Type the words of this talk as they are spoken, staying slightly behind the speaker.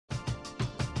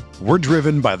We're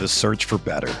driven by the search for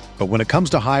better. But when it comes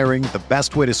to hiring, the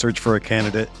best way to search for a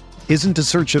candidate isn't to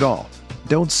search at all.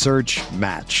 Don't search,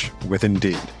 match with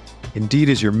Indeed. Indeed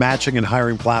is your matching and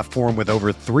hiring platform with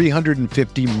over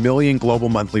 350 million global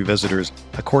monthly visitors,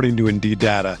 according to Indeed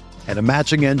data, and a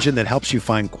matching engine that helps you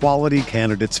find quality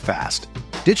candidates fast.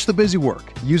 Ditch the busy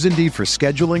work. Use Indeed for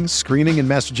scheduling, screening, and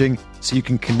messaging so you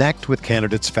can connect with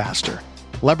candidates faster.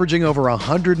 Leveraging over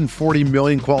 140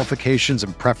 million qualifications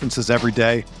and preferences every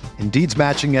day, Indeed's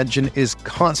matching engine is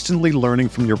constantly learning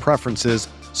from your preferences,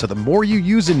 so the more you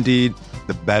use Indeed,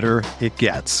 the better it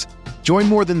gets. Join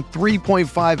more than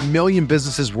 3.5 million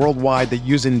businesses worldwide that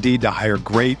use Indeed to hire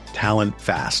great talent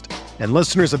fast. And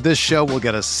listeners of this show will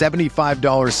get a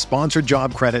 $75 sponsored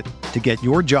job credit to get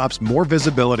your jobs more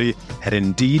visibility at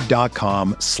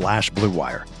Indeed.com/Blue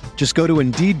Wire. Just go to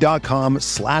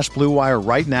Indeed.com/Blue Wire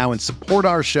right now and support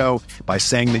our show by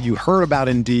saying that you heard about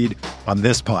Indeed on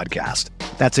this podcast.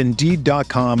 That's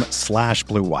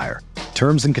Indeed.com/Blue Wire.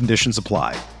 Terms and conditions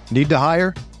apply. Need to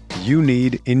hire? You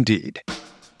need Indeed.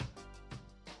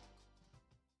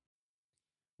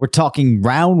 We're talking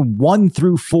round 1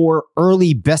 through 4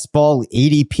 early best ball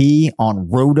ADP on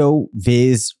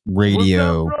RotoViz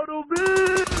Radio.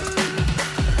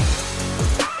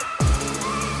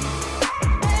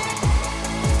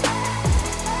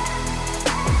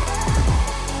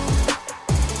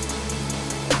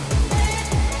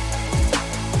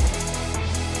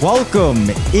 Welcome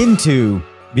into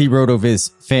the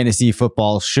RotoViz Fantasy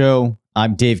Football Show.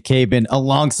 I'm Dave Cabin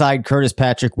alongside Curtis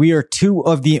Patrick. We are two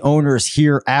of the owners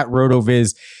here at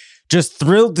RotoViz. Just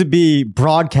thrilled to be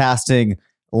broadcasting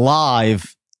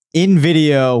live in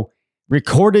video,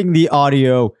 recording the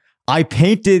audio. I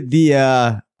painted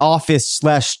the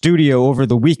office/studio over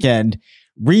the weekend,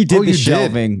 redid the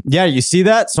shelving. Yeah, you see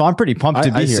that? So I'm pretty pumped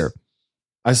to be here.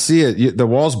 I see it. The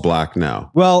wall's black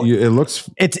now. Well,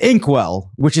 it's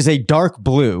Inkwell, which is a dark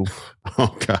blue.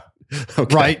 Oh, God.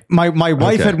 Okay. Right. My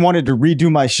wife had wanted to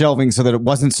redo my shelving so that it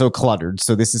wasn't so cluttered.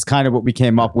 So this is kind of what we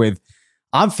came up with.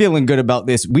 I'm feeling good about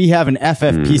this. We have an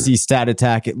FFPC stat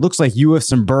attack. It looks like you have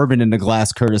some bourbon in the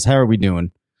glass, Curtis. How are we doing?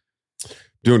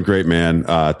 Doing great, man.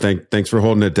 Thanks for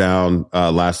holding it down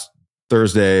last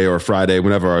Thursday or Friday,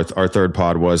 whenever our third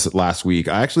pod was last week.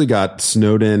 I actually got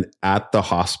snowed in at the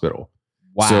hospital.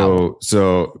 Wow.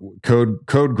 So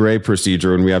code gray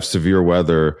procedure when we have severe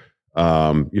weather,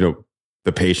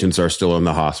 the patients are still in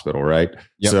the hospital, right?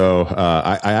 Yep. So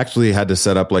I actually had to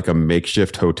set up like a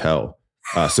makeshift hotel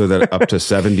so that up to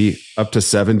 70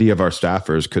 of our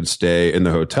staffers could stay in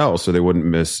the hotel so they wouldn't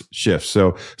miss shifts.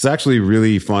 So it's actually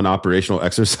really fun operational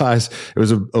exercise. It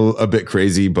was a bit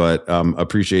crazy, but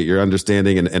appreciate your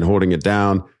understanding and holding it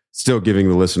down, still giving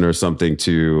the listener something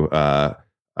to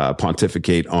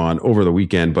pontificate on over the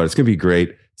weekend. But it's going to be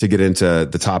great to get into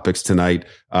the topics tonight.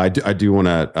 I do want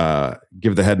to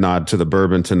give the head nod to the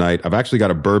bourbon tonight. I've actually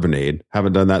got a Bourbonade.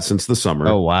 Haven't done that since the summer.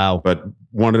 Oh, wow. But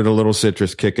wanted a little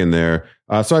citrus kick in there.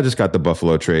 So I just got the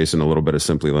Buffalo Trace and a little bit of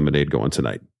Simply Lemonade going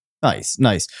tonight. Nice.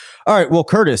 All right. Well,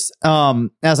 Curtis,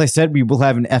 as I said, we will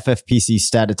have an FFPC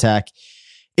stat attack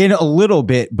in a little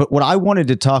bit. But what I wanted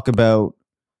to talk about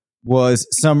was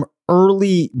some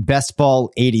early best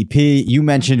ball ADP. You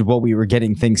mentioned while we were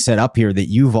getting things set up here that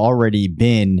you've already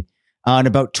been on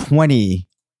about 20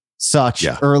 such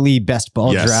early best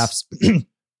ball drafts.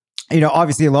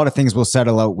 Obviously a lot of things will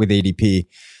settle out with ADP,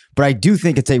 but I do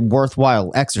think it's a worthwhile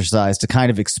exercise to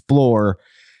kind of explore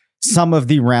some of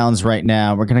the rounds right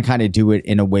now. We're going to kind of do it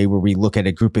in a way where we look at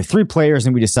a group of 3 players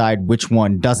and we decide which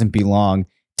one doesn't belong.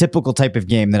 Typical type of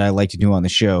game that I like to do on the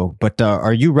show. But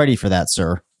are you ready for that,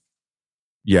 sir?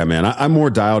 Yeah, man, I'm more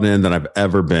dialed in than I've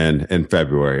ever been in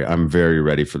February. I'm very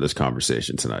ready for this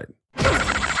conversation tonight.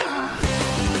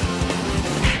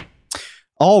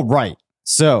 All right.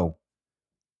 So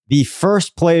the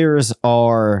first players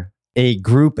are a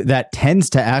group that tends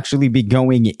to actually be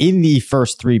going in the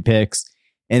first 3 picks,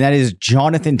 and that is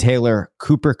Jonathan Taylor,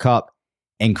 Cooper Kupp,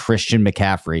 and Christian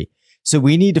McCaffrey. So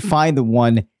we need to find the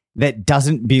one that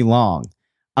doesn't belong.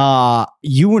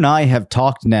 You and I have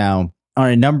talked now on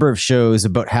a number of shows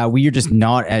about how we are just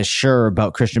not as sure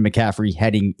about Christian McCaffrey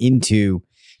heading into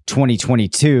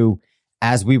 2022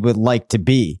 as we would like to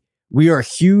be. We are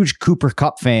huge Cooper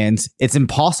Kupp fans. It's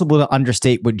impossible to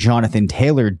understate what Jonathan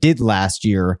Taylor did last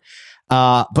year.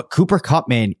 But Cooper Kupp,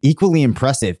 man, equally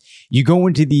impressive. You go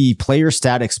into the player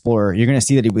stat explorer, you're going to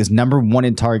see that he was number 1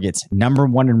 in targets, number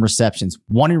 1 in receptions,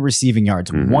 1 in receiving yards,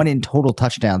 1 in total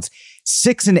touchdowns,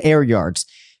 6 in air yards,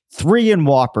 3 in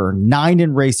Whopper, 9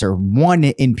 in Racer, 1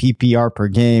 in PPR per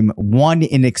game, 1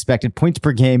 in expected points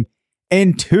per game,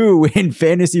 and 2 in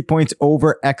fantasy points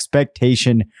over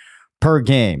expectation per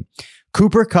game.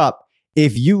 Cooper Kupp,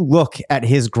 if you look at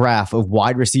his graph of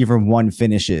wide receiver 1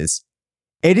 finishes,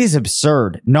 it is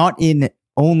absurd. Not in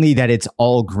only that it's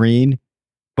all green,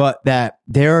 but that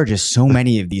there are just so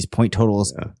many of these point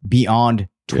totals beyond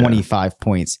 25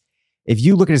 points. If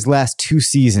you look at his last 2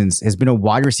 seasons, has been a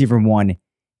wide receiver 1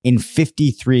 in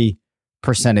 53%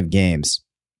 of games.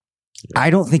 I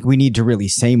don't think we need to really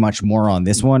say much more on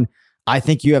this one. I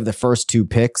think you have the first 2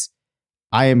 picks.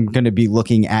 I am going to be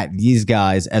looking at these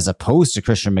guys as opposed to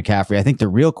Christian McCaffrey. I think the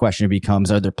real question becomes,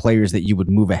 are there players that you would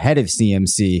move ahead of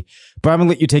CMC? But I'm going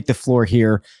to let you take the floor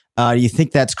here. Do you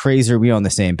think that's crazy? Or are we on the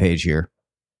same page here?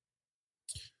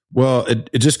 Well,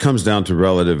 it just comes down to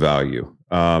relative value.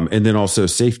 And then also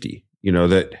safety,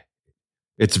 that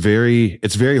it's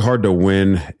very hard to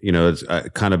win. It's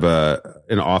kind of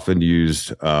an often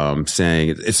used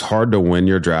saying. It's hard to win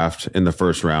your draft in the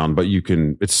first round, but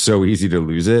it's so easy to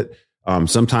lose it.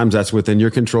 Sometimes that's within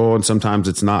your control and sometimes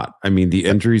it's not. I mean, the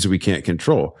injuries we can't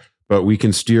control, but we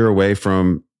can steer away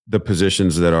from the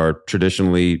positions that are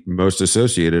traditionally most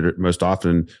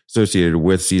often associated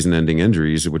with season-ending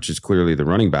injuries, which is clearly the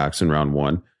running backs in round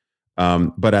 1.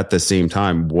 But at the same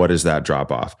time, what is that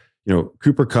drop off?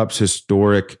 Cooper Kupp's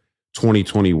historic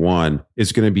 2021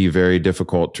 is going to be very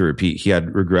difficult to repeat. He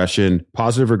had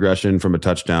positive regression from a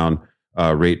touchdown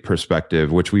rate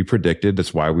perspective, which we predicted.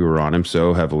 That's why we were on him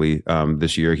so heavily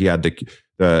this year. He had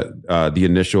the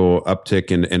initial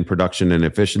uptick in production and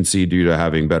efficiency due to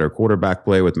having better quarterback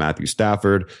play with Matthew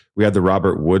Stafford. We had the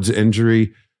Robert Woods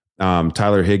injury,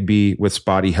 Tyler Higbee with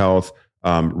spotty health,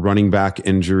 running back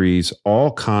injuries,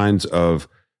 all kinds of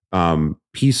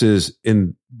pieces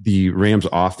in the Rams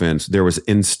offense. There was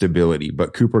instability,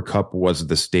 but Cooper Kupp was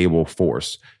the stable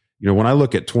force. When I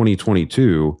look at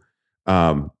 2022,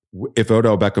 if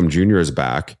Odell Beckham Jr. is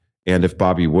back and if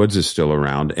Bobby Woods is still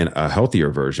around and a healthier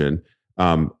version,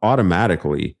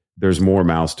 automatically there's more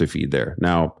mouths to feed there.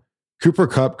 Now, Cooper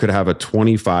Kupp could have a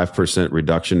 25%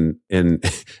 reduction in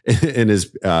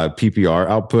his PPR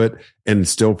output and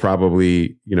still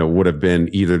probably, would have been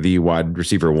either the wide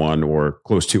receiver 1 or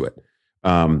close to it.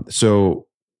 So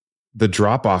the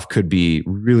drop off could be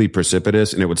really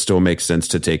precipitous and it would still make sense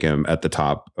to take him at the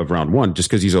top of round 1 just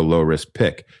because he's a low risk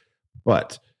pick.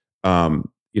 But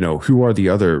who are the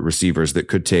other receivers that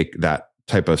could take that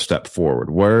type of step forward?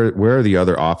 Where are the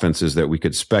other offenses that we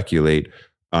could speculate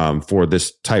for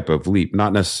this type of leap?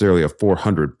 Not necessarily a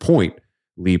 400-point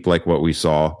leap like what we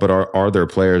saw, but are there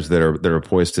players that are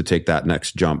poised to take that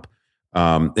next jump?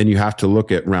 And you have to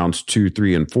look at rounds 2,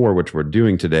 3, and 4, which we're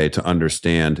doing today, to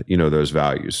understand those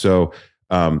values. So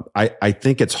I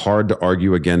think it's hard to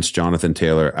argue against Jonathan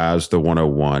Taylor as the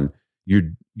 101.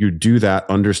 You do that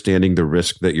understanding the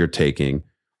risk that you're taking.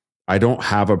 I don't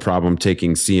have a problem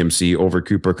taking CMC over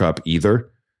Cooper Kupp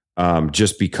either,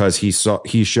 just because he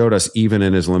showed us even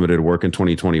in his limited work in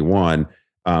 2021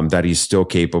 that he's still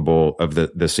capable of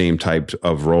the same type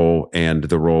of role, and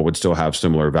the role would still have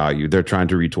similar value. They're trying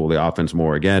to retool the offense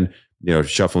more again,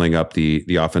 shuffling up the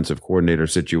offensive coordinator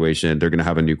situation. They're going to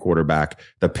have a new quarterback.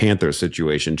 The Panthers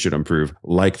situation should improve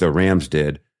like the Rams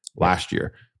did last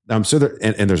year. So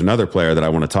there's another player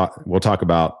that we'll talk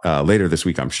about later this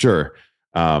week, I'm sure.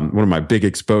 One of my big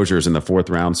exposures in the 4th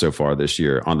round so far this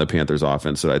year on the Panthers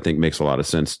offense that I think makes a lot of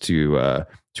sense to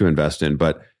invest in.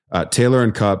 But Taylor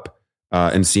and Kupp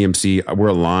and CMC, we're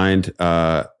aligned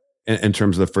in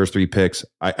terms of the first 3 picks.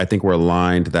 I think we're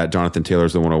aligned that Jonathan Taylor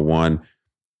is the 101,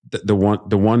 the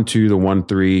 1-2, the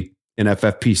 1-3 in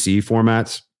FFPC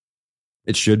formats.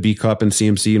 It should be Kupp and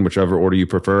CMC in whichever order you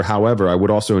prefer. However, I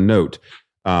would also note,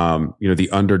 the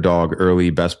underdog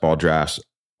early best ball drafts,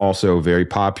 also very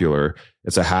popular.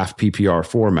 It's a half PPR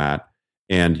format.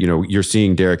 And, you're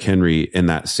seeing Derrick Henry in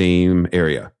that same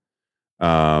area.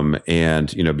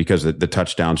 Because the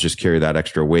touchdowns just carry that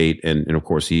extra weight. And of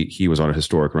course he was on a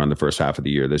historic run the first half of the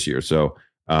year this year. So,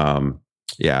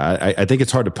 I think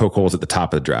it's hard to poke holes at the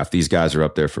top of the draft. These guys are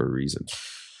up there for a reason.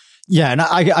 Yeah. And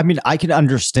I can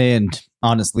understand,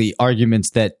 honestly,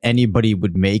 arguments that anybody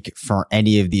would make for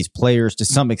any of these players. To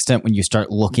some extent, when you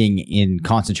start looking in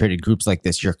concentrated groups like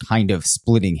this, you're kind of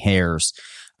splitting hairs.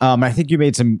 I think you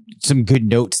made some good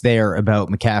notes there about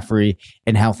McCaffrey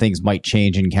and how things might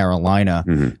change in Carolina.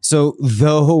 Mm-hmm. So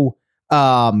though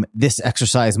this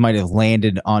exercise might have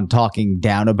landed on talking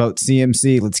down about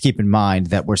CMC, let's keep in mind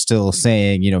that we're still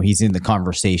saying, he's in the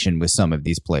conversation with some of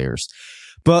these players.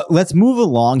 But let's move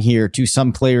along here to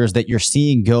some players that you're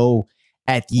seeing go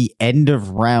at the end of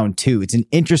round 2. It's an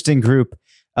interesting group.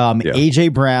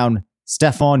 AJ Brown,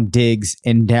 Stephon Diggs,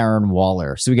 and Darren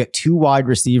Waller. So we got 2 wide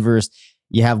receivers.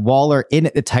 You have Waller in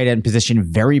at the tight end position,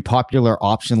 very popular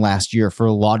option last year for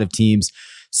a lot of teams.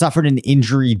 suffered an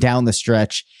injury down the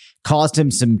stretch, caused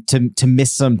him to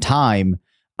miss some time.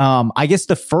 I guess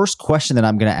the first question that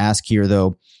I'm going to ask here,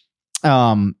 though,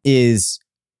 is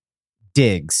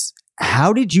Diggs.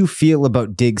 How did you feel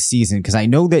about Diggs' season? Because I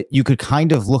know that you could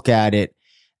kind of look at it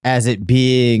as it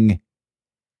being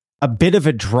a bit of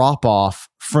a drop off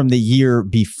from the year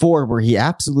before where he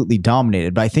absolutely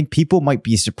dominated. But I think people might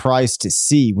be surprised to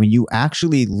see when you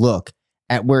actually look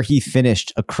at where he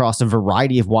finished across a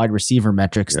variety of wide receiver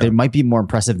metrics, they might be more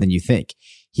impressive than you think.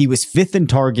 He was 5th in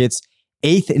targets,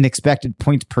 8th in expected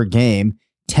points per game,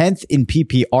 10th in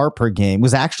PPR per game,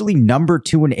 was actually number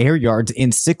 2 in air yards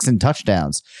and 6th in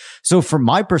touchdowns. So from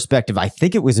my perspective, I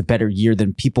think it was a better year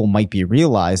than people might be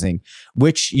realizing,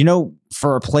 which, you know,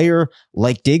 for a player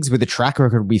like Diggs with the track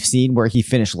record we've seen where he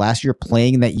finished last year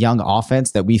playing in that young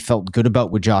offense that we felt good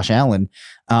about with Josh Allen,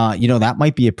 you know, that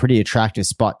might be a pretty attractive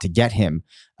spot to get him.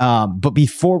 But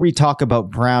before we talk about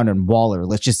Brown and Waller,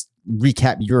 let's just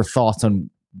recap your thoughts on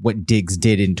what Diggs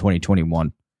did in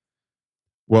 2021.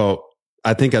 Well,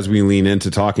 I think as we lean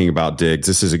into talking about Diggs,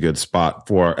 this is a good spot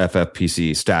for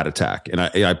FFPC stat attack. And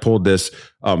I pulled this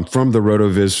from the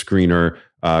RotoViz screener.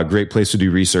 Great place to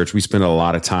do research. We spent a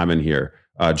lot of time in here,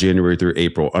 January through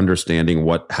April, understanding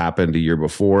what happened a year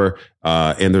before.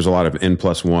 And there's a lot of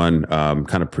N+1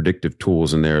 kind of predictive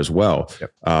tools in there as well,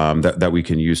 that we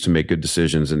can use to make good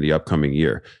decisions in the upcoming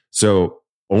year. So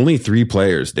only 3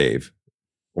 players, Dave.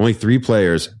 Only 3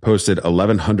 players posted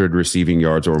 1,100 receiving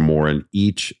yards or more in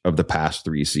each of the past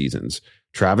 3 seasons.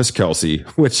 Travis Kelce,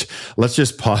 which let's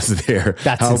just pause there.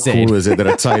 That's How insane. cool is it that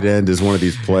a tight end is one of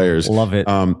these players? Love it.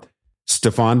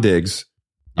 Stephon Diggs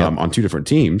on 2 different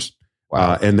teams,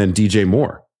 and then DJ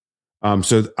Moore.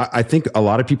 So I think a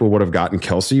lot of people would have gotten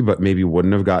Kelce, but maybe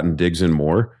wouldn't have gotten Diggs and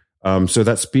Moore. So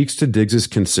that speaks to Diggs's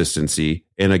consistency.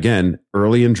 And again,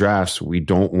 early in drafts, we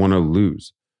don't want to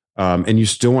lose. And you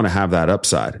still want to have that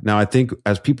upside. Now, I think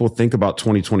as people think about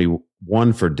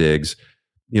 2021 for Diggs,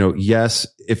 you know, yes,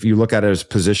 if you look at it as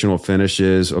positional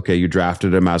finishes, okay, you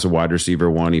drafted him as a wide receiver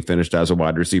 1. He finished as a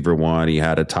wide receiver 1. He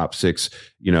had a top 6,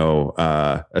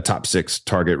 a top 6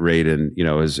 target rate and,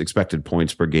 his expected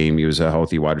points per game. He was a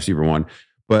healthy wide receiver 1.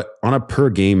 But on a per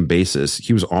game basis,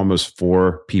 he was almost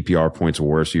 4 PPR points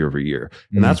worse year over year.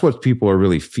 And that's what people are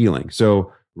really feeling.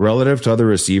 So relative to other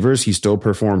receivers, he still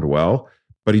performed well,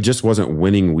 but he just wasn't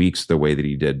winning weeks the way that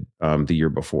he did the year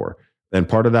before. And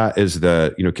part of that is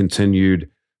the continued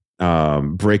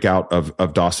breakout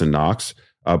of Dawson Knox.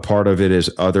 Part of it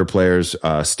is other players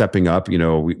stepping up.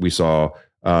 We saw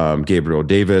Gabriel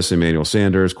Davis, Emmanuel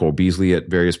Sanders, Cole Beasley at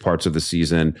various parts of the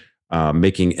season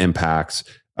making impacts.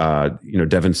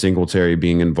 Devin Singletary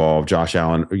being involved, Josh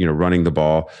Allen, running the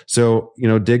ball. So,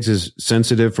 Diggs is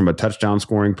sensitive from a touchdown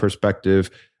scoring perspective.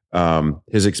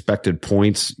 His expected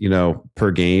points,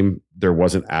 per game, there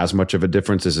wasn't as much of a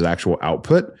difference as his actual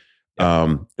output.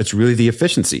 It's really the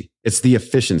efficiency. It's the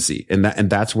efficiency. And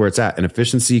that's where it's at. And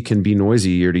efficiency can be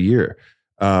noisy year to year.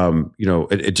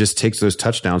 It just takes those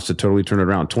touchdowns to totally turn it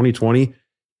around. 2020,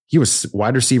 he was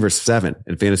wide receiver 7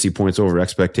 in fantasy points over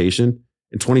expectation.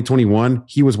 In 2021,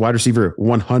 he was wide receiver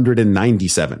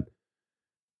 197.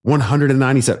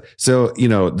 197. So,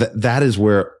 that is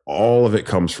where all of it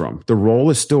comes from. The role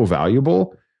is still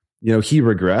valuable. He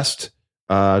regressed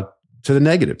to the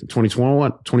negative in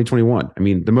 2021. I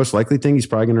mean, the most likely thing, he's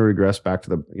probably going to regress back to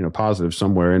the positive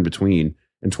somewhere in between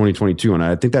in 2022. And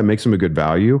I think that makes him a good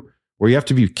value where you have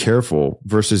to be careful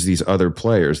versus these other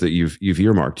players that you've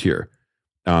earmarked here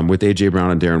with AJ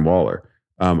Brown and Darren Waller.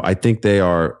 I think they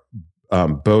are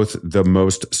both the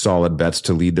most solid bets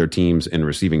to lead their teams in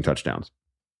receiving touchdowns.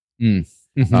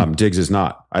 Mm-hmm. Diggs is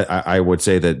not. I would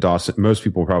say that most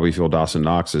people probably feel Dawson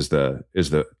Knox is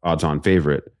the odds-on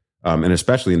favorite, and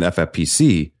especially in the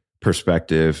FFPC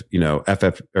perspective,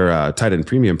 tight end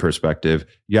premium perspective,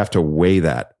 you have to weigh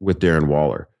that with Darren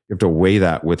Waller. You have to weigh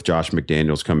that with Josh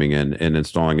McDaniels coming in and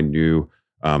installing a new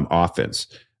offense.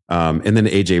 And then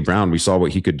AJ Brown, we saw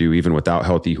what he could do even without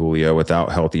healthy Julio,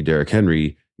 without healthy Derrick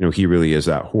Henry. He really is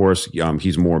that horse.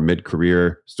 He's more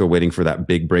mid-career, still waiting for that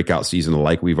big breakout season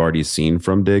like we've already seen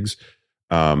from Diggs.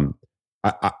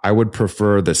 I would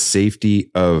prefer the safety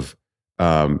of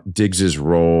Diggs's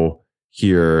role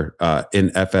here in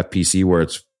FFPC where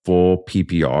it's full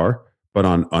PPR, but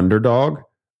on underdog,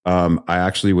 I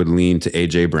actually would lean to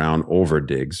AJ Brown over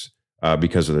Diggs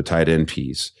because of the tight end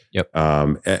piece. Yep.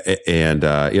 That's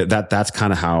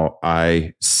kind of how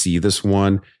I see this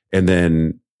one. And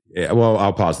then, well,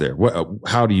 I'll pause there.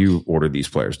 How do you order these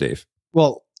players, Dave?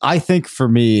 Well, I think for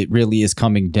me, it really is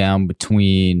coming down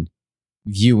between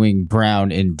viewing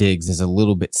Brown and Diggs as a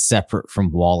little bit separate from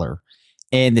Waller.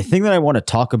 And the thing that I want to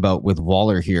talk about with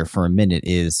Waller here for a minute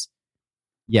is,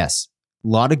 yes, a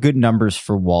lot of good numbers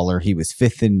for Waller. He was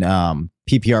 5th in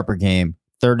PPR per game,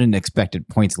 3rd in expected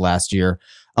points last year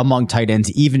among tight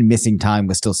ends. Even missing time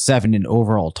was still 7 in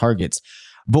overall targets.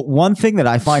 But one thing that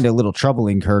I find a little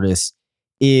troubling, Curtis,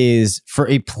 is for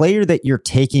a player that you're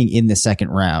taking in the second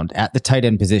round at the tight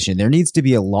end position, there needs to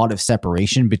be a lot of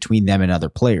separation between them and other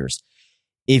players.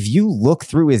 If you look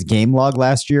through his game log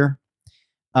last year,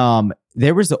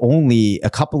 there was only a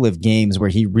couple of games where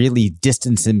he really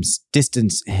distanced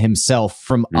himself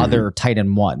from other tight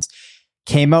end ones.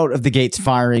 Came out of the gates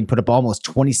firing, put up almost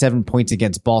 27 points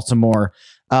against Baltimore.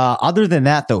 Other than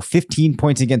that, though, 15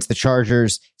 points against the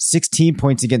Chargers, 16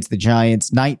 points against the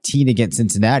Giants, 19 against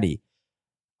Cincinnati.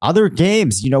 Other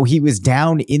games, he was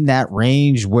down in that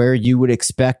range where you would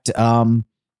expect a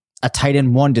tight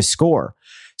end one to score.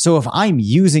 So if I'm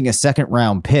using a second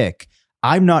round pick,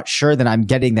 I'm not sure that I'm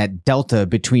getting that delta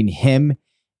between him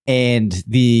and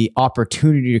the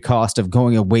opportunity cost of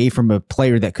going away from a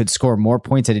player that could score more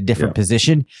points at a different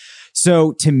position.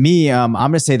 So to me, I'm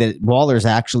going to say that Waller's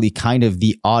actually kind of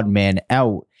the odd man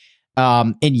out.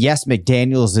 And yes,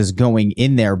 McDaniels is going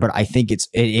in there, but I think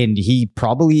and he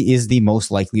probably is the most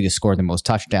likely to score the most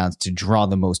touchdowns, to draw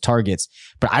the most targets.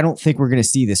 But I don't think we're going to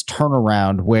see this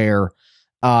turnaround where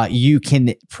you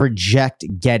can project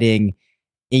getting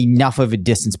enough of a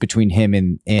distance between him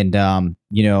and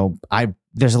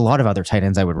there's a lot of other tight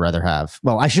ends I would rather have.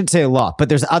 Well, I shouldn't say a lot, but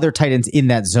there's other tight ends in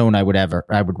that zone I would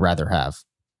rather have.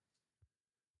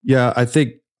 Yeah, I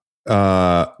think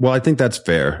I think that's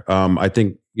fair. I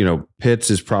think,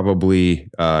 Pitts is probably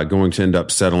going to end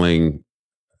up settling,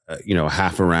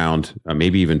 half a round,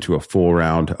 maybe even to a full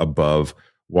round above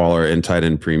Waller in tight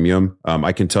end premium.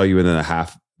 I can tell you in the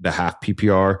half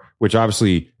PPR, which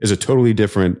obviously is a totally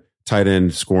different tight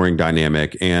end scoring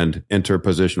dynamic and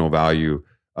interpositional value.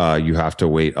 You have to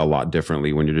weight a lot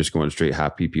differently when you're just going straight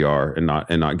half PPR and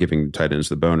not giving tight ends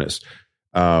the bonus.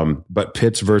 But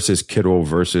Pitts versus Kittle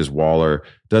versus Waller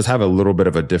does have a little bit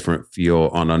of a different feel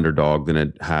on Underdog than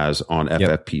it has on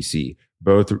FFPC,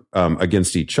 both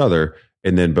against each other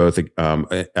and then both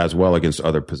as well against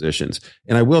other positions.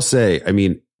 And I will say,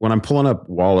 when I'm pulling up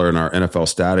Waller in our NFL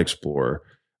Stat Explorer,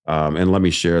 and let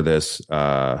me share this,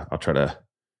 I'll try to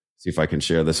see if I can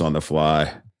share this on the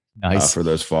fly. Nice. For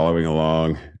those following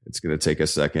along. It's going to take a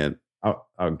second.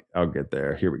 I'll get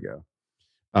there. Here we go.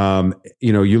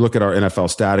 You look at our NFL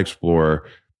Stat Explorer.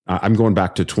 I'm going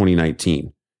back to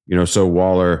 2019. So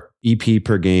Waller EP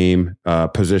per game,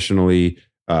 positionally,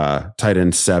 tight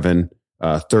end 7,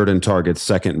 3rd in targets,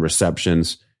 2nd in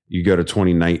receptions. You go to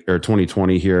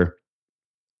 2020 here,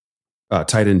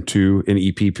 tight end 2 in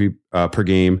EP per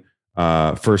game,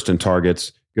 1st in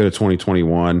targets. Go to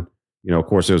 2021. Of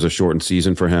course, it was a shortened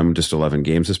season for him, just 11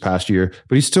 games this past year,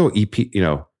 but he's still EP,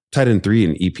 tight end 3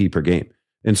 in EP per game.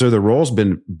 And so the role's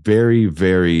been very,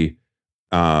 very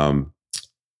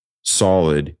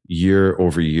solid year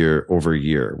over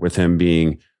year with him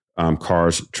being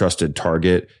Carr's trusted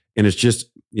target. And it's just,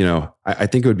 I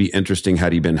think it would be interesting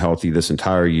had he been healthy this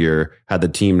entire year, had the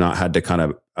team not had to kind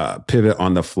of pivot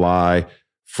on the fly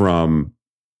from,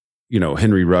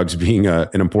 Henry Ruggs being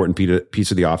an important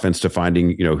piece of the offense to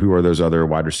finding, who are those other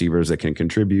wide receivers that can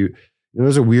contribute. It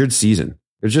was a weird season.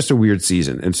 It was just a weird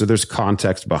season. And so there's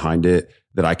context behind it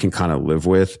that I can kind of live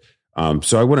with.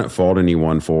 So I wouldn't fault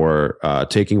anyone for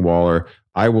taking Waller.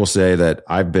 I will say that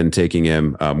I've been taking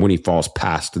him when he falls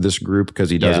past this group because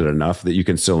he does it enough that you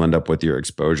can still end up with your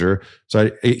exposure.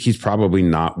 So he's probably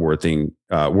not worth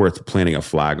planting a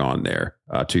flag on there,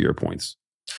 to your points.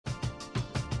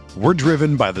 We're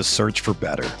driven by the search for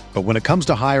better. But when it comes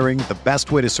to hiring, the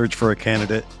best way to search for a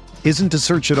candidate isn't to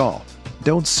search at all.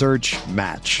 Don't search,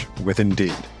 match with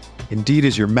Indeed. Indeed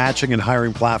is your matching and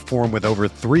hiring platform with over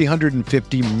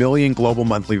 350 million global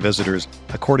monthly visitors,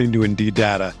 according to Indeed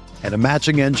data, and a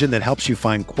matching engine that helps you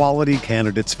find quality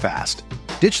candidates fast.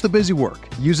 Ditch the busy work.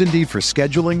 Use Indeed for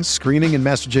scheduling, screening, and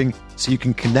messaging so you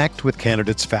can connect with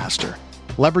candidates faster.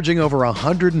 Leveraging over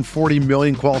 140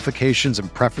 million qualifications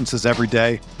and preferences every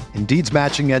day, Indeed's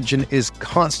matching engine is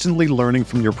constantly learning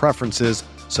from your preferences,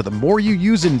 so the more you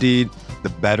use Indeed, the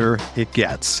better it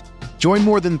gets. Join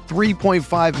more than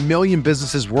 3.5 million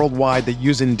businesses worldwide that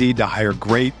use Indeed to hire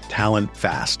great talent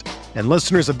fast. And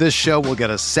listeners of this show will get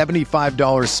a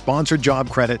 $75 sponsored job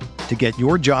credit to get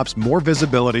your jobs more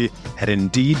visibility at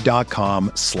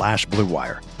Indeed.com/Blue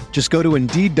Wire. Just go to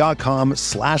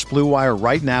Indeed.com/Blue Wire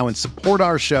right now and support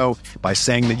our show by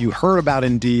saying that you heard about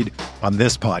Indeed on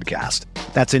this podcast.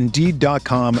 That's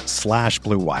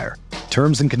Indeed.com/Blue Wire.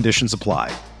 Terms and conditions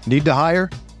apply. Need to hire?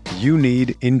 You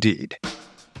need Indeed.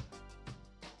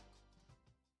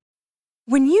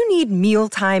 When you need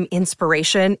mealtime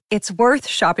inspiration, it's worth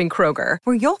shopping Kroger,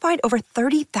 where you'll find over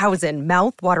 30,000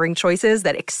 mouth-watering choices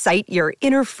that excite your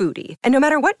inner foodie. And no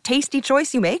matter what tasty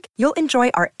choice you make, you'll enjoy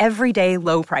our everyday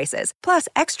low prices, plus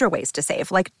extra ways to save,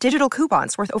 like digital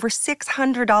coupons worth over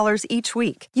 $600 each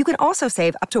week. You can also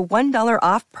save up to $1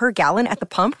 off per gallon at the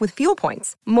pump with fuel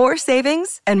points. More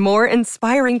savings and more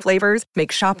inspiring flavors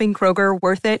make shopping Kroger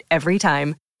worth it every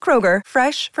time. Kroger,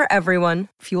 fresh for everyone.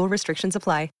 Fuel restrictions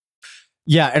apply.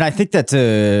 Yeah, and I think that's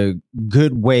a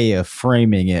good way of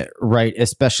framing it, right?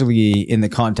 Especially in the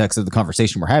context of the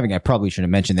conversation we're having. I probably should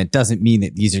have mentioned that doesn't mean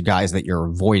that these are guys that you're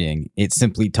avoiding. It's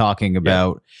simply talking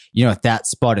about, at that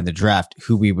spot in the draft,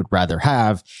 who we would rather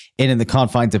have, and in the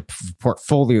confines of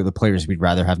portfolio, the players we'd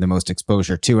rather have the most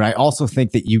exposure to. And I also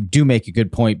think that you do make a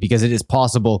good point, because it is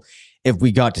possible if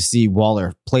we got to see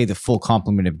Waller play the full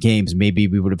complement of games, maybe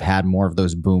we would have had more of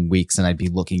those boom weeks, and I'd be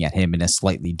looking at him in a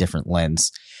slightly different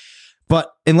lens.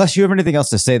 But unless you have anything else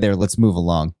to say there, let's move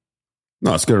along.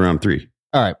 No, let's go to round 3.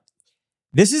 All right.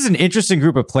 This is an interesting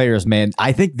group of players, man.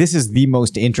 I think this is the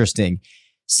most interesting.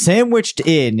 Sandwiched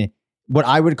in what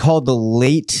I would call the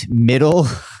late middle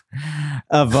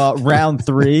of round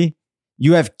 3,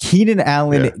 you have Keenan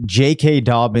Allen, J.K.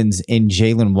 Dobbins, and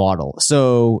Jalen Waddle.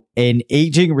 So an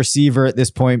aging receiver at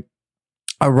this point,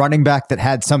 a running back that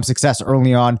had some success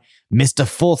early on, missed a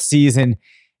full season,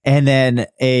 and then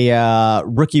a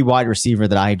rookie wide receiver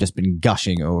that I have just been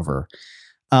gushing over.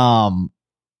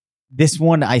 This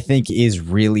one I think is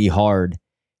really hard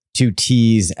to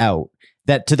tease out.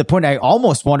 That to the point I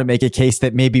almost want to make a case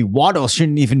that maybe Waddle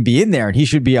shouldn't even be in there and he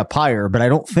should be up higher, but I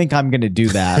don't think I'm going to do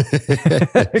that.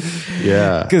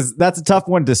 Yeah. Because that's a tough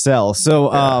one to sell.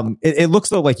 So it looks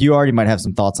though like you already might have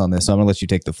some thoughts on this, so I'm going to let you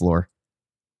take the floor.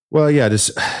 Well, yeah,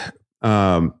 just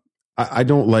I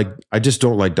just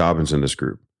don't like Dobbins in this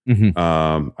group. Mm-hmm.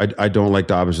 I don't like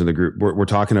Dobbins in the group. We're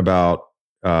talking about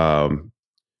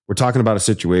a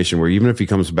situation where even if he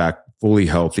comes back fully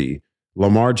healthy,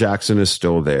 Lamar Jackson is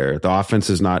still there. The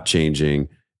offense is not changing,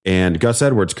 and Gus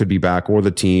Edwards could be back, or the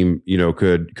team,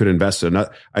 could invest in.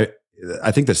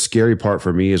 I think the scary part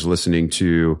for me is listening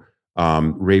to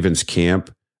Ravens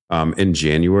camp in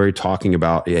January talking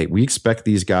about, hey, we expect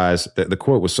these guys. The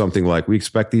quote was something like, "We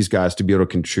expect these guys to be able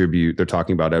to contribute." They're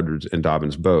talking about Edwards and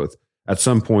Dobbins both at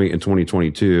some point in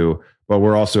 2022, but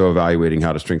we're also evaluating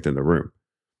how to strengthen the room.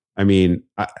 I mean,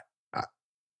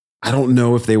 I don't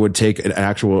know if they would take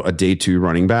a day 2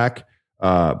 running back,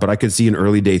 but I could see an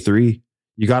early day 3.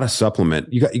 You got to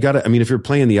supplement. You got to. I mean, if you're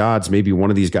playing the odds, maybe one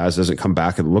of these guys doesn't come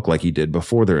back and look like he did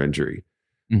before their injury.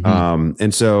 Mm-hmm.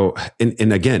 And so,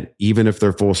 and again, even if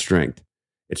they're full strength,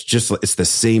 it's the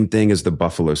same thing as the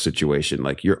Buffalo situation.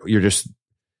 Like you're just.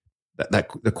 That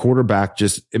the quarterback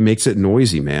it makes it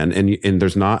noisy, man. And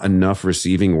there's not enough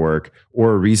receiving work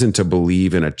or a reason to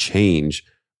believe in a change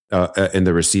in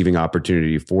the receiving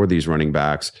opportunity for these running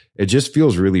backs. It just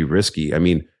feels really risky. I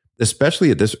mean, especially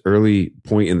at this early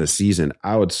point in the season,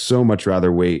 I would so much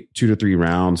rather wait 2 to 3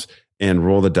 rounds and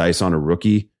roll the dice on a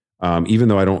rookie. Even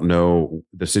though I don't know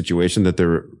the situation that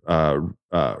they're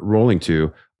rolling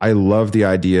to, I love the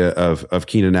idea of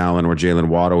Keenan Allen or Jalen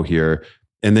Waddle here.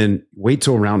 And then wait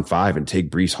till round 5 and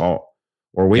take Breece Hall,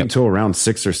 or wait until round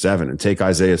 6 or 7 and take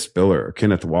Isaiah Spiller or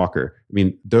Kenneth Walker. I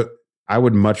mean, I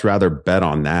would much rather bet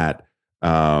on that.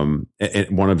 And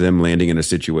one of them landing in a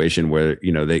situation where,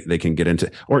 they can get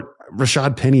into, or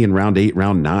Rashad Penny in round 8,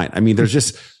 round 9. I mean, there's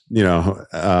just,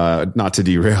 not to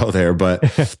derail there, but,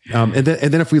 and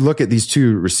then if we look at these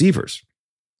 2 receivers,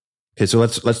 okay, so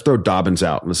let's throw Dobbins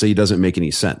out. Let's say he doesn't make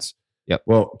any sense. Yep.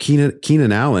 Well,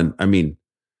 Keenan Allen, I mean,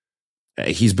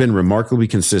 he's been remarkably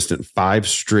consistent, 5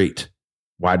 straight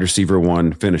wide receiver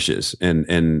 1 finishes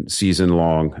and season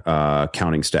long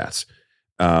counting stats.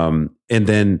 And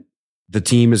then the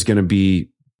team is going to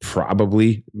be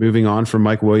probably moving on from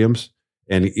Mike Williams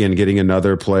and getting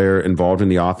another player involved in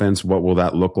the offense. What will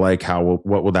that look like?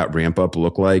 What will that ramp up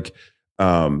look like?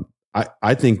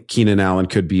 I think Keenan Allen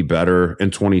could be better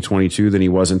in 2022 than he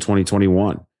was in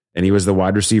 2021. And he was the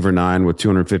wide receiver 9 with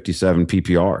 257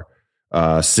 PPR.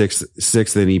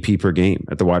 Sixth in EP per game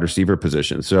at the wide receiver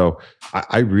position. So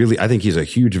I think he's a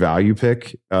huge value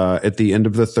pick at the end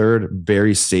of the 3rd,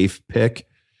 very safe pick.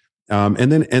 And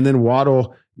then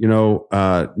Waddle,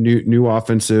 new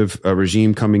offensive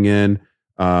regime coming in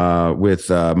with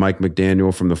Mike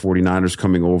McDaniel from the 49ers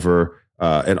coming over,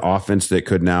 an offense that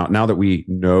could now that we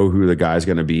know who the guy's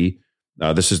going to be,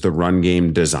 this is the run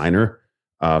game designer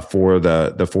for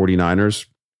the 49ers.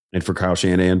 And for Kyle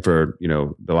Shanahan for,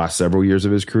 the last several years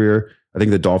of his career, I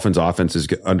think the Dolphins offense is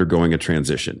undergoing a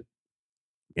transition.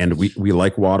 And we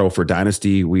like Waddle for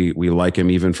dynasty. We like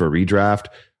him even for redraft.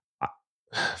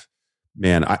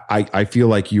 man, I feel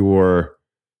like you're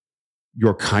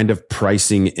kind of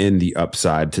pricing in the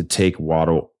upside to take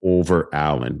Waddle over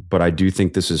Allen, but I do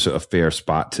think this is a fair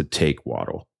spot to take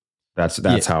Waddle.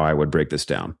 That's how I would break this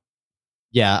down.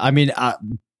 Yeah, I mean,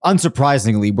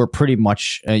 unsurprisingly, we're pretty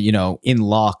much in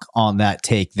lock on that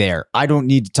take there. I don't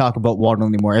need to talk about Waddle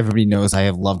anymore. Everybody knows I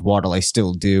have loved Waddle. I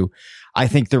still do. I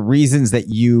think the reasons that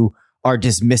you are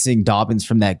dismissing Dobbins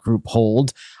from that group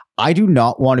hold. I do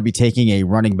not want to be taking a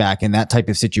running back in that type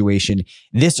of situation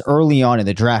this early on in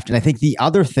the draft. And I think the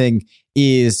other thing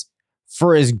is,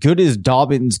 for as good as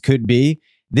Dobbins could be,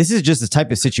 this is just the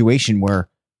type of situation where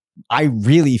I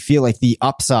really feel like the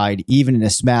upside, even in a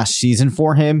smash season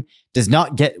for him, does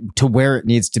not get to where it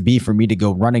needs to be for me to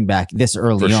go running back this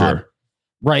early on. Sure.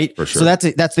 Right. For sure. So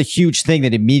that's the huge thing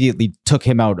that immediately took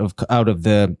him out of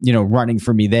the, running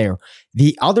for me there.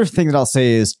 The other thing that I'll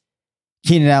say is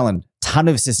Keenan Allen, ton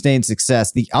of sustained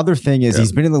success. The other thing is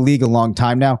he's been in the league a long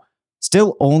time now,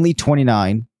 still only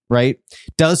 29, right?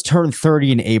 Does turn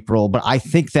 30 in April. But I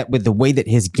think that with the way that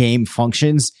his game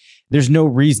functions, there's no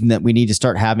reason that we need to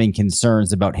start having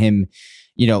concerns about him,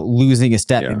 losing a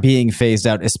step and being phased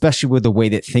out, especially with the way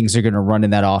that things are going to run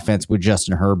in that offense with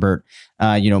Justin Herbert,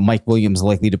 Mike Williams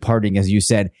likely departing, as you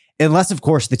said, unless, of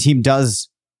course, the team does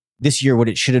this year what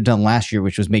it should have done last year,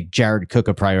 which was make Jared Cook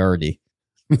a priority.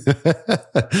 All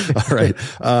right.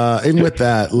 And with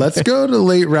that, let's go to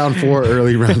late round 4,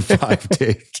 early round 5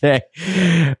 take. Okay.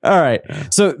 All right.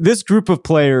 So this group of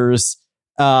players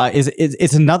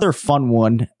it's another fun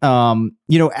one.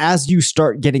 As you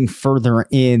start getting further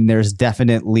in, there's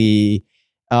definitely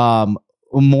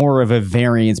more of a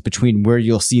variance between where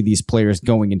you'll see these players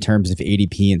going in terms of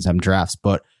ADP in some drafts.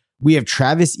 But we have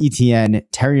Travis Etienne,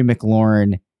 Terry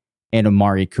McLaurin, and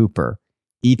Amari Cooper.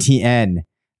 Etienne,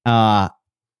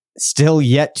 still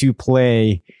yet to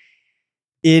play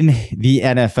in the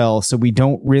NFL, so we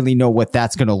don't really know what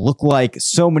that's going to look like.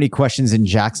 So many questions in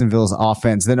Jacksonville's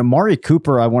offense. Then Amari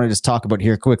Cooper, I want to just talk about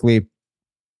here quickly.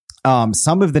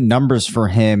 Some of the numbers for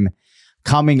him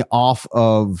coming off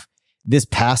of this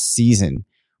past season.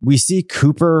 We see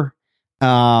Cooper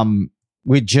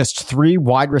with just 3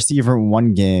 wide receiver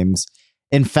 1 games.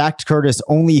 In fact, Curtis,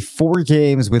 only 4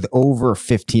 games with over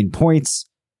 15 points,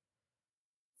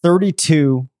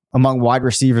 32 among wide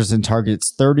receivers and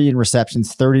targets, 30 in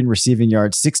receptions, 30 in receiving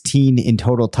yards, 16 in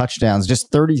total touchdowns,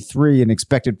 just 33 in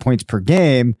expected points per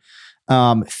game,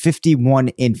 51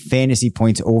 in fantasy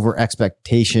points over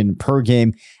expectation per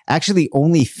game. Actually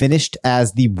only finished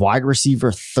as the wide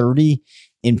receiver 30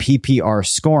 in PPR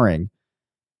scoring.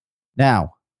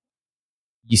 Now,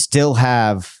 you still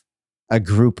have a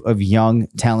group of young,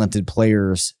 talented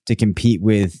players to compete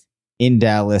with in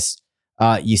Dallas.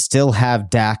 You still have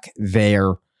Dak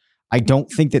there. I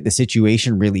don't think that the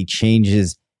situation really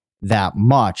changes that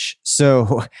much.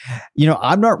 So,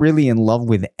 I'm not really in love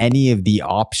with any of the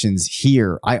options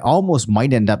here. I almost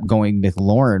might end up going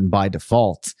McLaurin by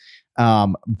default.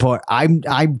 But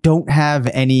I don't have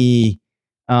any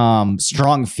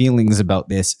strong feelings about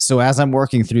this. So as I'm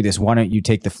working through this, why don't you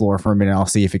take the floor for a minute? I'll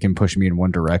see if it can push me in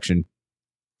one direction.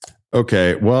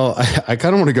 Okay, well, I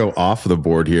kind of want to go off the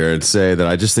board here and say that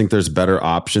I just think there's better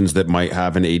options that might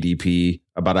have an ADP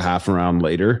about a half round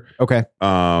later. Okay.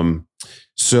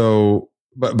 So,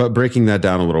 but breaking that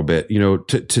down a little bit,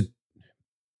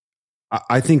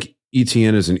 I think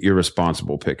ETN is an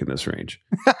irresponsible pick in this range.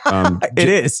 It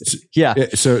is. Yeah.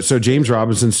 So James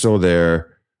Robinson's still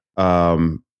there. It's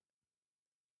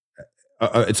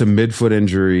a midfoot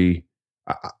injury.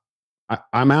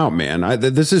 I'm out, man.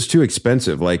 This is too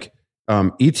expensive. Like,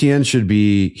 ETN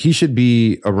should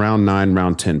be a round 9,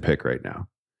 round 10 pick right now.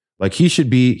 Like his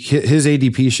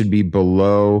ADP should be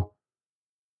below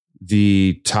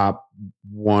the top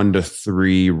 1 to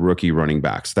 3 rookie running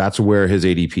backs. That's where his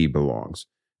ADP belongs.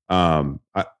 I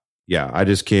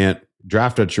just can't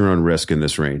draft at your own risk in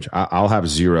this range. I'll have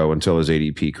 0 until his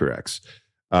ADP corrects.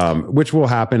 Which will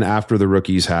happen after the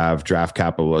rookies have draft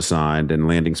capital assigned and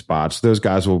landing spots. Those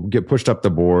guys will get pushed up the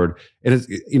board. And it's,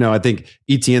 I think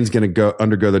ETN's going to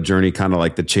undergo the journey kind of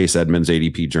like the Chase Edmonds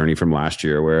ADP journey from last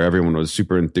year, where everyone was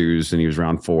super enthused and he was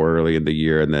round 4 early in the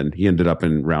year. And then he ended up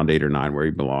in round 8 or 9 where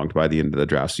he belonged by the end of the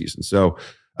draft season. So,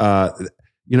 but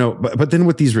then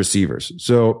with these receivers,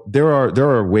 so there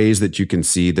are ways that you can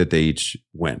see that they each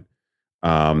win.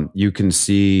 You can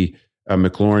see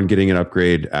McLaurin getting an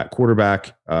upgrade at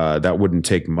quarterback. That wouldn't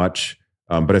take much.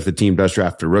 But if the team does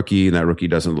draft a rookie and that rookie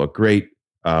doesn't look great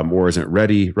or isn't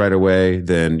ready right away,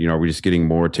 then, we're just getting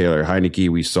more Taylor Heineke.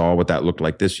 We saw what that looked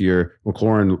like this year.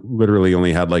 McLaurin literally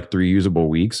only had like 3 usable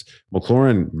weeks.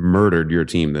 McLaurin murdered your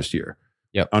team this year.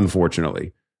 Yep.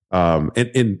 Unfortunately.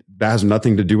 And that has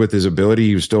nothing to do with his ability.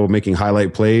 He was still making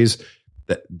highlight plays.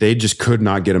 That they just could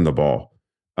not get him the ball.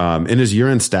 And his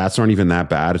year-end stats aren't even that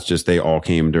bad. It's just they all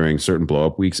came during certain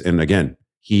blow-up weeks. And again,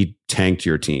 he tanked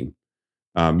your team.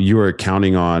 You were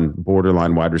counting on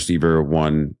borderline wide receiver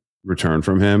 1 return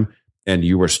from him, and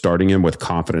you were starting him with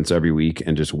confidence every week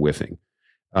and just whiffing.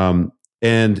 And,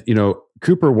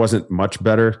 Cooper wasn't much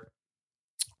better.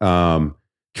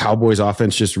 Cowboys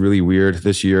offense just really weird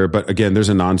this year. But again, there's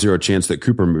a non-zero chance that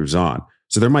Cooper moves on.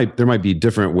 So there might be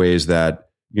different ways that,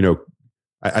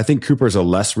 I think Cooper's a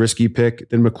less risky pick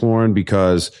than McLaurin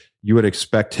because you would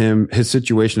expect his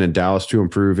situation in Dallas to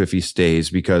improve if he stays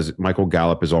because Michael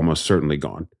Gallup is almost certainly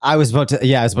gone. I was about to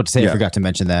say, I forgot to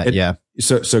mention that.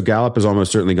 So Gallup is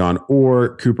almost certainly gone,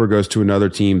 or Cooper goes to another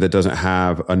team that doesn't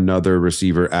have another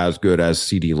receiver as good as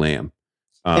CeeDee Lamb.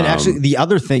 And actually, the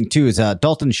other thing too is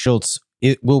Dalton Schultz.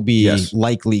 It will be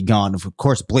likely gone. Of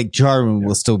course, Blake Jarwin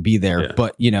will still be there,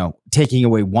 but taking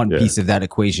away one piece of that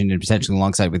equation and potentially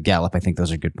alongside with Gallup, I think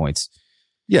those are good points.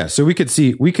 Yeah, so we could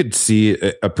see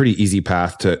a pretty easy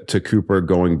path to Cooper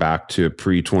going back to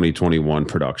pre-2021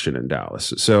 production in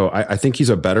Dallas. So I think he's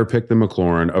a better pick than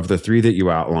McLaurin. Of the 3 that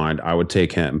you outlined, I would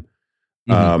take him.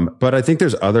 Mm-hmm. But I think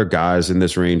there's other guys in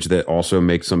this range that also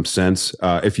make some sense.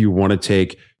 If you want to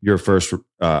take your first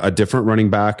a different running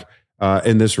back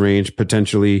in this range,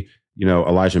 potentially,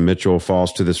 Elijah Mitchell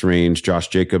falls to this range. Josh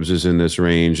Jacobs is in this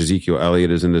range. Ezekiel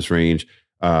Elliott is in this range.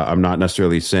 I'm not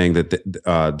necessarily saying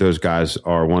that those guys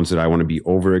are ones that I want to be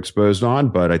overexposed on,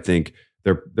 but I think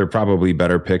they're probably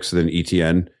better picks than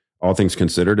ETN, all things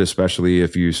considered, especially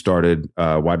if you started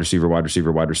wide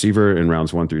receiver in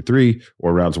rounds 1 through 3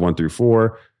 or rounds 1 through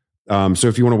 4. So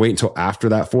if you want to wait until after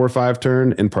that 4 or 5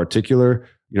 turn, in particular,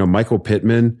 Michael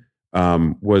Pittman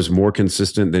was more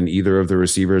consistent than either of the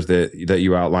receivers that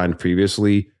you outlined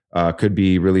previously. Could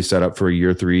be really set up for a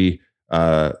year 3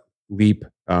 leap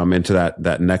into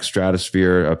that next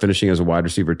stratosphere, finishing as a wide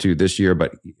receiver 2 this year.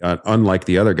 But unlike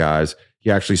the other guys, he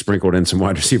actually sprinkled in some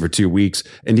wide receiver 2 weeks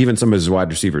and even some of his wide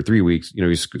receiver 3 weeks.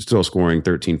 He's still scoring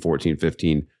 13, 14,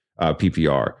 15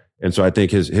 PPR. And so I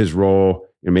think his role,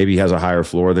 maybe he has a higher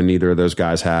floor than neither of those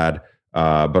guys had,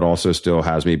 but also still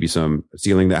has maybe some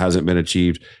ceiling that hasn't been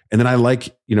achieved. And then I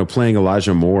like, playing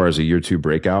Elijah Moore as a year 2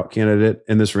 breakout candidate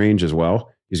in this range as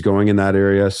well. He's going in that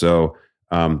area. So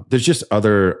there's just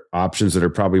other options that are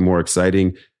probably more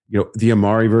exciting. The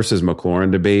Amari versus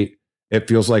McLaurin debate, it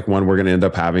feels like one we're going to end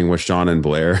up having with Sean and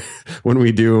Blair when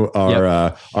we do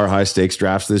our high stakes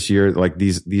drafts this year. Like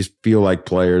these feel like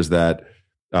players that,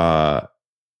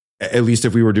 at least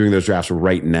if we were doing those drafts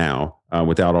right now,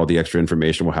 without all the extra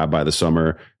information we'll have by the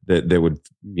summer, that there would,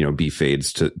 be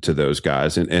fades to those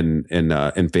guys and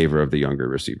in favor of the younger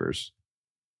receivers.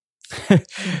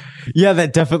 Yeah,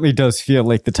 that definitely does feel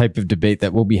like the type of debate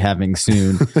that we'll be having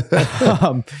soon.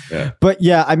 But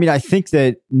yeah, I mean, I think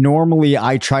that normally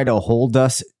I try to hold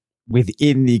us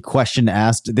within the question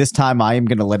asked. This time I am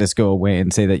going to let us go away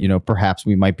and say that, perhaps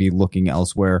we might be looking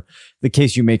elsewhere. The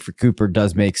case you make for Cooper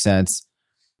does make sense.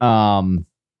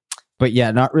 But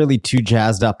yeah, not really too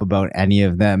jazzed up about any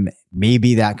of them.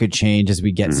 Maybe that could change as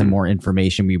we get some more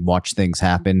information. We watch things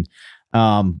happen.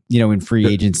 In free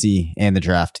agency and the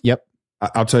draft. Yep.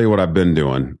 I'll tell you what I've been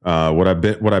doing. What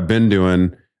I've been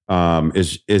doing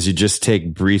is you just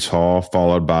take Breece Hall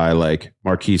followed by like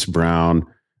Marquise Brown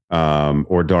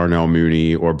or Darnell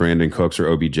Mooney or Brandon Cooks or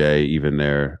OBJ even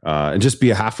there, and just be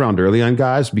a half round early on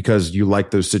guys because you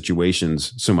like those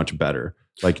situations so much better.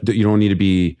 Like you don't need to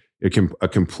be a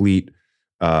complete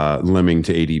lemming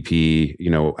to ADP.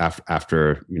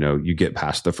 After you get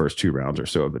past the first 2 rounds or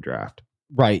so of the draft.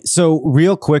 Right. So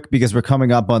real quick, because we're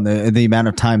coming up on the amount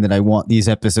of time that I want these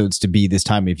episodes to be this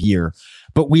time of year,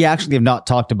 but we actually have not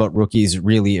talked about rookies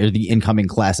really or the incoming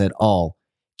class at all.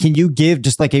 Can you give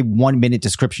just like a 1-minute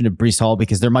description of Breece Hall?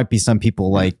 Because there might be some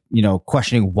people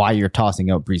questioning why you're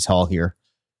tossing out Breece Hall here.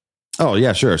 Oh,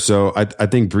 yeah, sure. So I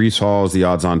think Breece Hall is the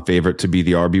odds-on favorite to be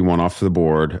the RB1 off the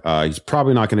board. He's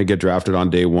probably not going to get drafted on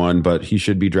day 1, but he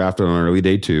should be drafted on early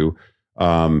day 2.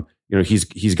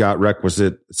 He's got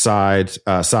requisite size.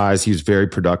 He's very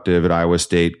productive at Iowa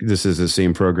State. This is the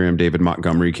same program David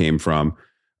Montgomery came from.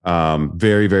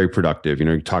 Very, very productive.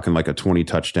 You're talking like a 20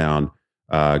 touchdown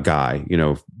guy,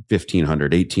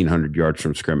 1,500, 1,800 yards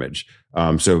from scrimmage.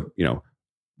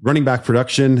 Running back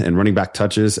production and running back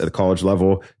touches at the college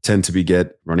level tend to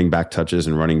get running back touches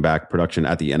and running back production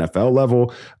at the NFL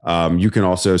level. You can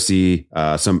also see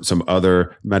some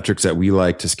other metrics that we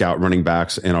like to scout running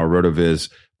backs in our RotoViz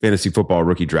fantasy football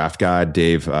rookie draft guide.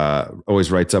 Dave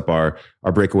always writes up our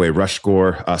breakaway rush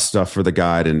score stuff for the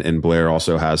guide, and Blair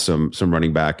also has some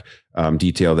running back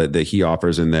detail that he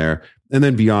offers in there. And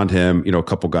then beyond him, a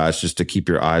couple guys just to keep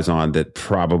your eyes on that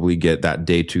probably get that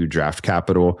day 2 draft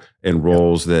capital and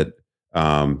roles that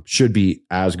should be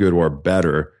as good or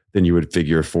better than you would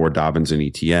figure for Dobbins and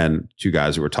Etienne, 2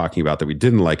 guys who we're talking about that we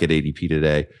didn't like at ADP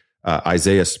today.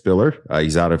 Isaiah Spiller,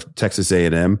 he's out of Texas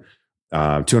A&M,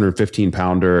 215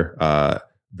 pounder,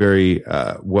 very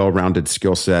well-rounded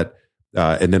skill set.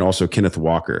 And then also Kenneth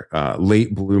Walker,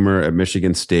 late bloomer at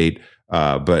Michigan State,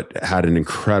 but had an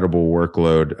incredible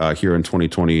workload here in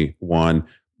 2021.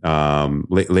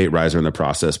 Late riser in the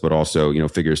process, but also,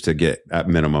 figures to get at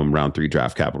minimum round 3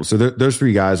 draft capital. So those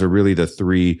 3 guys are really the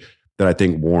 3 that I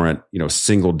think warrant,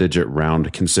 single digit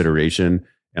round consideration.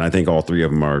 And I think all 3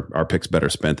 of them are picks better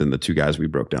spent than the 2 guys we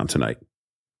broke down tonight.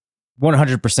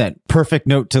 100%. Perfect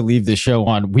note to leave the show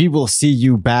on. We will see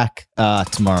you back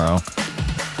tomorrow.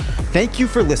 Thank you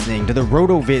for listening to the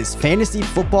RotoViz Fantasy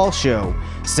Football Show.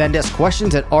 Send us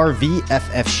questions at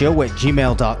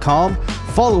rvffshow@gmail.com.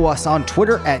 Follow us on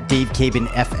Twitter at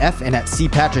DaveCabinFF and at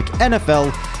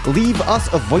CPatrickNFL. Leave us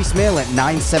a voicemail at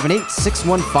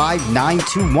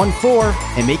 978-615-9214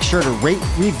 and make sure to rate,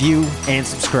 review, and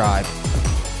subscribe.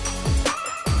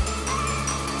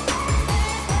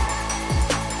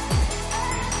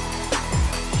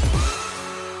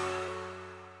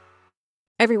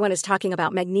 Everyone is talking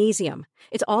about magnesium.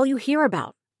 It's all you hear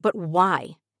about. But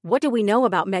why? What do we know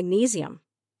about magnesium?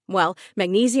 Well,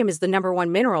 magnesium is the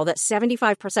 #1 mineral that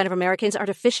 75% of Americans are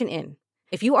deficient in.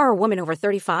 If you are a woman over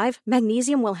 35,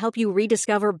 magnesium will help you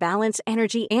rediscover balance,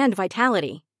 energy, and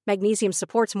vitality. Magnesium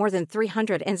supports more than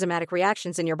 300 enzymatic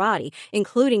reactions in your body,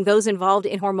 including those involved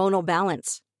in hormonal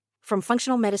balance. From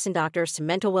functional medicine doctors to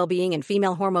mental well-being and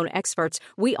female hormone experts,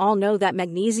 we all know that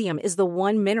magnesium is the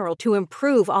one mineral to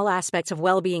improve all aspects of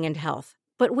well-being and health.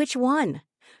 But which one?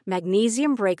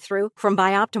 Magnesium Breakthrough from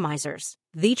Bioptimizers,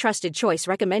 the trusted choice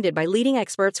recommended by leading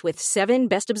experts with 7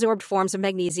 best-absorbed forms of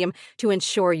magnesium to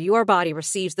ensure your body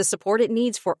receives the support it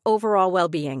needs for overall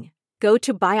well-being. Go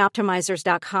to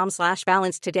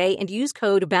bioptimizers.com/balance today and use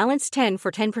code BALANCE10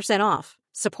 for 10% off.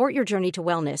 Support your journey to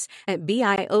wellness at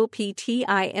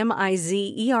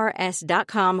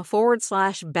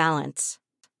bioptimizers.com/balance.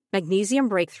 Magnesium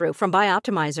Breakthrough from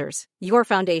Bioptimizers, your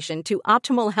foundation to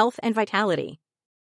optimal health and vitality.